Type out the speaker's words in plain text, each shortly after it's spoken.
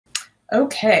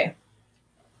Okay.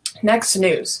 Next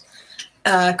news.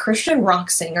 Christian rock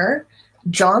singer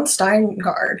Jon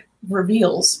Steingard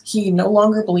reveals he no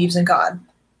longer believes in God.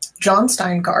 Jon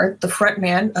Steingard, the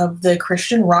frontman of the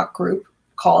Christian rock group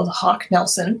called Hawk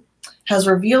Nelson, has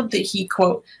revealed that he,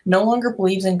 quote, no longer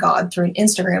believes in God through an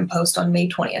Instagram post on May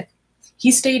 20th.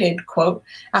 He stated, quote,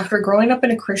 after growing up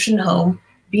in a Christian home,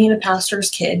 being a pastor's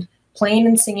kid, playing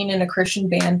and singing in a Christian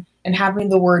band, and having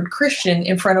the word Christian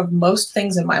in front of most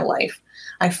things in my life,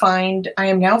 I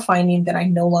am now finding that I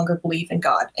no longer believe in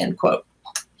God, end quote.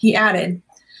 He added,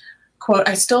 quote,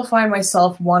 I still find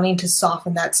myself wanting to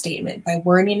soften that statement by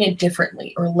wording it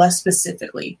differently or less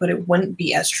specifically, but it wouldn't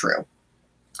be as true.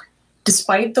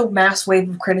 Despite the mass wave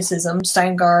of criticism,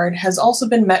 Steingard has also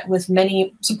been met with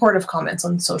many supportive comments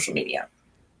on social media.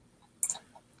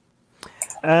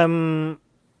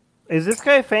 Is this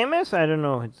guy famous? I don't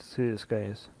know who this guy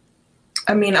is.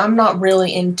 I mean, I'm not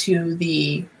really into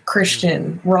the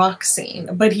Christian rock scene,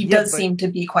 but he does seem to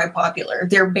be quite popular.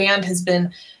 Their band has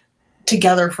been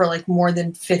together for like more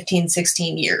than 15,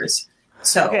 16 years.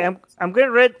 So okay, I'm going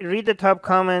to read the top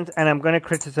comment, and I'm going to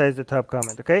criticize the top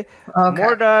comment, okay?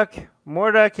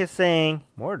 Mordok is saying,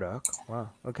 Mordok? Wow,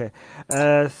 okay.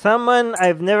 Someone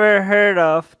I've never heard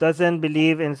of doesn't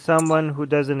believe in someone who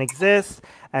doesn't exist,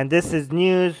 and this is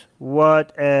news.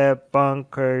 What a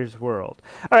bonkers world.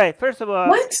 All right, first of all...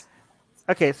 What?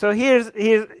 Okay, so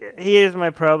here's my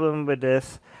problem with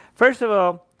this. First of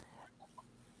all,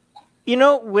 you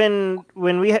know, when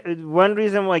one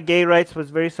reason why gay rights was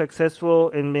very successful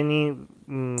in many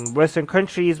Western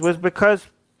countries was because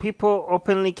people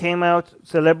openly came out,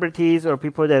 celebrities or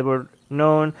people that were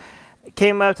known,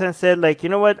 came out and said, like, you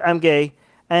know what, I'm gay,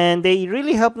 and they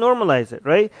really helped normalize it,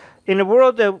 right? In the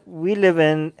world that we live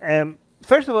in,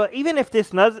 first of all, even if this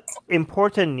is not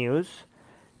important news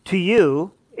to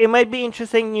you, it might be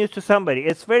interesting news to somebody.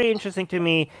 It's very interesting to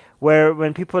me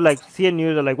when people like see a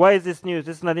news, they're like, why is this news?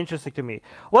 This is not interesting to me.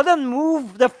 Well, then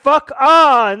move the fuck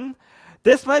on.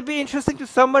 This might be interesting to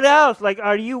somebody else. Like,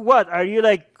 are you what? Are you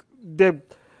like the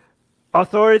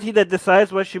authority that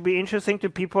decides what should be interesting to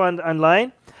people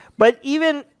online? But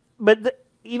even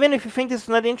if you think this is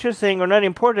not interesting or not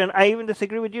important, I even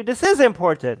disagree with you. This is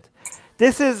important.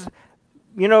 This is,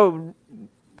 you know,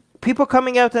 people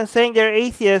coming out and saying they're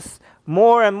atheists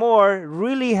more and more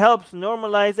really helps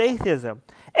normalize atheism,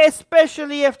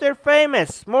 especially if they're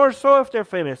famous, more so if they're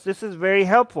famous. This is very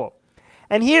helpful.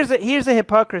 And here's a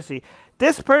hypocrisy.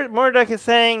 This Murdoch is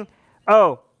saying,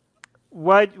 oh,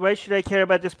 why should I care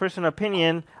about this person's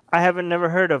opinion? I haven't never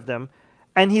heard of them.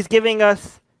 And he's giving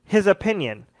us his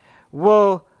opinion.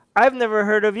 Well, I've never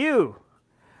heard of you.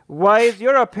 Why is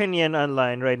your opinion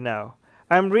online right now?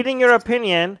 I'm reading your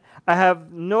opinion. I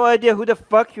have no idea who the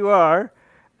fuck you are.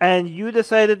 And you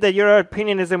decided that your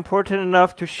opinion is important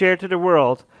enough to share to the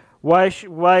world. Why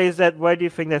is that? Why do you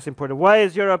think that's important? Why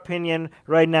is your opinion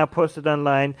right now posted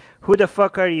online? Who the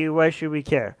fuck are you? Why should we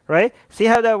care? Right? See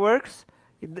how that works?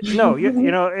 No, you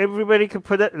know, everybody could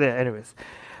put that there. Anyways.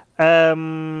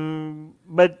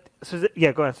 But,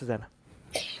 yeah, go on, Susanna.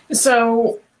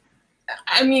 So,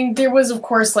 I mean, there was, of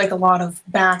course, like a lot of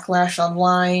backlash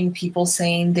online, people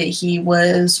saying that he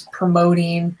was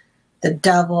promoting the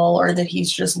devil or that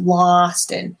he's just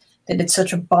lost and that it's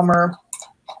such a bummer.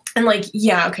 And like,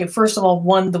 yeah, okay, first of all,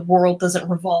 one, the world doesn't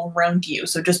revolve around you.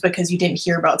 So just because you didn't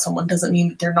hear about someone doesn't mean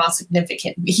that they're not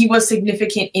significant. He was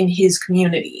significant in his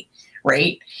community,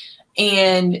 right?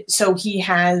 And so he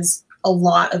has a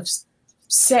lot of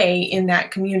say in that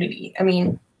community. I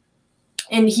mean,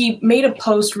 and he made a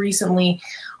post recently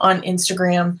on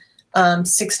Instagram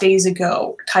 6 days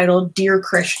ago titled Dear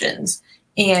Christians.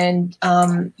 And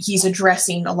he's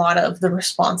addressing a lot of the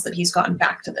response that he's gotten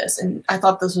back to this. And I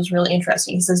thought this was really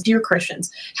interesting. He says, Dear Christians,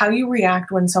 how you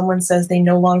react when someone says they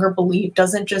no longer believe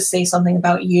doesn't just say something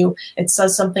about you. It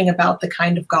says something about the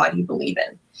kind of God you believe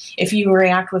in. If you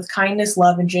react with kindness,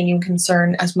 love, and genuine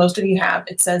concern, as most of you have,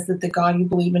 it says that the God you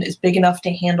believe in is big enough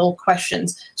to handle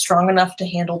questions, strong enough to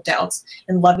handle doubts,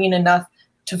 and loving enough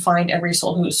to find every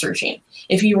soul who is searching.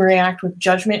 If you react with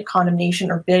judgment,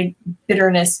 condemnation, or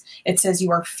bitterness, it says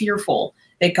you are fearful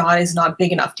that God is not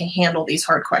big enough to handle these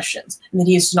hard questions, and that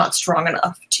he is not strong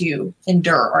enough to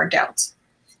endure our doubts.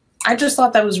 I just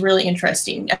thought that was really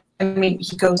interesting. I mean,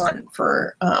 he goes on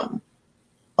for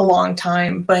a long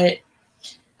time, but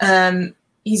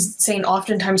he's saying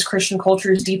oftentimes Christian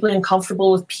culture is deeply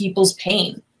uncomfortable with people's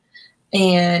pain.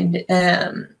 And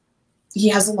he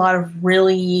has a lot of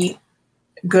really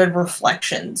good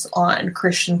reflections on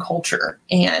Christian culture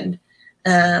and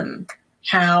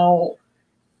how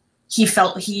he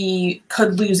felt he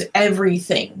could lose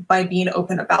everything by being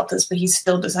open about this, but he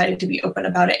still decided to be open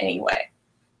about it anyway.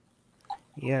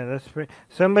 Yeah, that's pretty.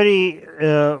 Somebody,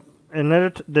 the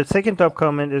second top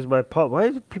comment is by Paul. Why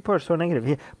do people are so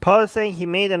negative? Paul is saying he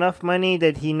made enough money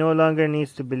that he no longer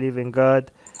needs to believe in God.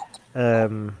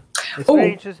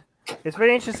 It's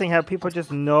very interesting how people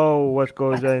just know what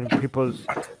goes on in people's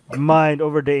mind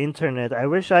over the internet. I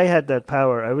wish I had that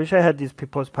power. I wish I had these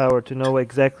people's power to know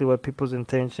exactly what people's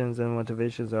intentions and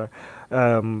motivations are,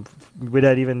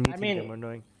 without even meeting them or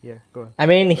knowing. Yeah, go on. I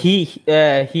mean, he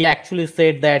actually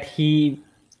said that he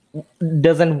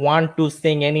doesn't want to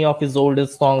sing any of his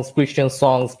oldest songs, Christian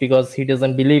songs, because he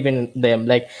doesn't believe in them.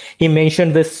 Like, he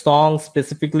mentioned this song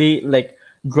specifically, like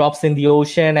Drops in the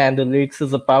Ocean, and the lyrics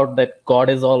is about that God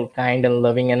is all kind and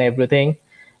loving and everything.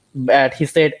 But he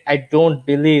said, I don't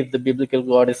believe the biblical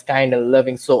God is kind and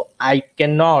loving, so I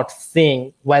cannot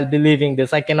sing while believing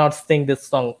this. I cannot sing this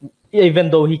song,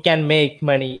 even though he can make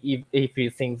money if he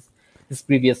sings his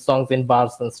previous songs in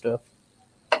bars and stuff.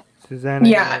 Susanna,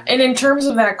 yeah, and in terms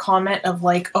of that comment of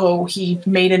like, oh, he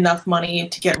made enough money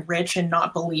to get rich and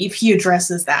not believe, he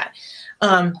addresses that.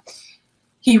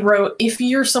 He wrote, if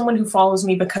you're someone who follows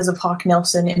me because of Hawk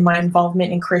Nelson and my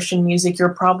involvement in Christian music, you're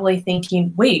probably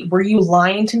thinking, wait, were you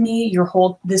lying to me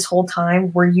this whole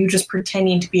time? Were you just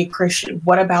pretending to be a Christian?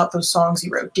 What about those songs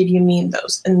you wrote? Did you mean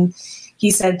those? And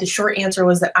he said the short answer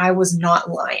was that I was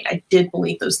not lying. I did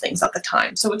believe those things at the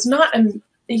time. So it's not,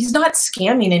 he's not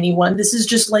scamming anyone. This is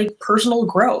just like personal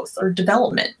growth or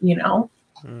development, you know?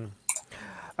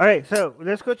 All right, so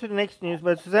let's go to the next news.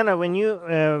 But Susanna, when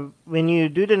you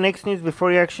do the next news,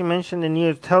 before you actually mention the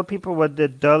news, tell people what the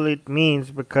Dalit means,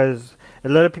 because a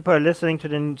lot of people are listening to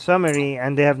the summary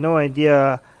and they have no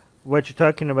idea what you're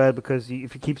talking about, because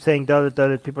if you keep saying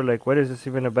Dalit, people are like, what is this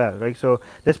even about? Like, so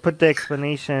let's put the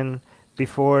explanation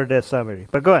before the summary.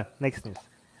 But go on, next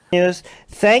news.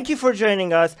 Thank you for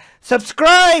joining us.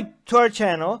 Subscribe to our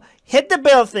channel. Hit the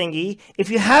bell thingy. If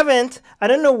you haven't, I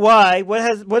don't know why.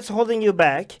 What's holding you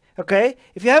back? Okay.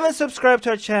 If you haven't subscribed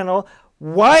to our channel,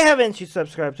 why haven't you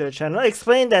subscribed to our channel?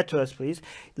 Explain that to us, please.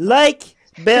 Like,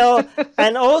 bell,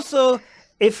 and also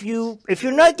if you're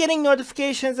not getting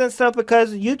notifications and stuff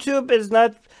because YouTube is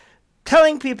not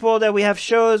telling people that we have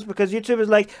shows, because YouTube is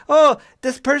like, oh,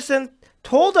 this person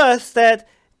told us that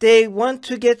they want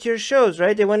to get your shows,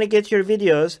 right? They want to get your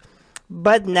videos,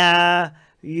 but nah,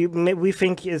 we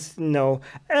think is no.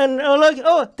 And like,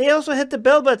 oh, they also hit the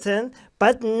bell button,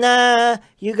 but nah,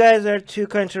 you guys are too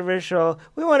controversial.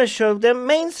 We want to show them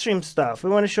mainstream stuff.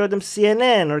 We want to show them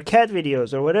CNN or cat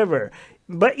videos or whatever.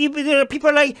 But even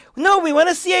people are like, no, we want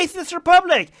to see Atheist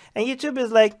Republic. And YouTube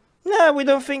is like, no, we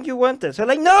don't think you want this. They're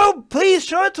like, no, please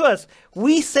show it to us.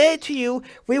 We say to you,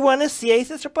 we want to see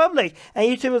Atheist Republic. And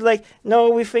YouTube is like, no,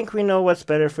 we think we know what's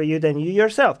better for you than you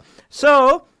yourself.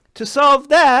 So to solve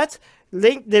that,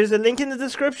 there's a link in the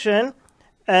description,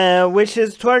 which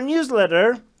is to our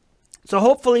newsletter. So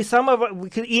hopefully we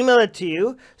could email it to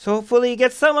you. So hopefully you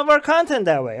get some of our content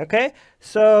that way. Okay.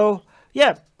 So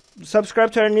yeah,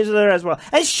 subscribe to our newsletter as well,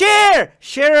 and share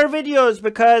our videos,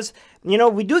 because you know,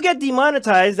 we do get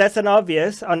demonetized. That's an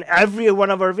obvious on every one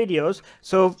of our videos.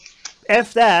 So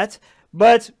F that.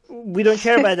 But we don't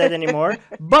care about that anymore.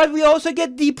 But we also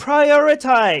get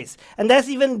deprioritized. And that's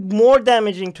even more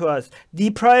damaging to us.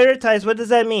 Deprioritized, what does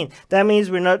that mean? That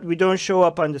means we don't show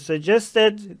up on the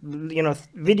suggested, you know,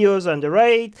 videos on the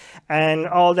right and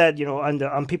all that, you know,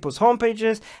 on people's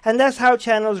homepages. And that's how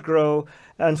channels grow.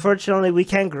 Unfortunately, we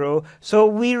can't grow. So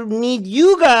we need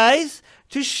you guys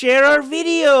to share our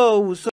videos.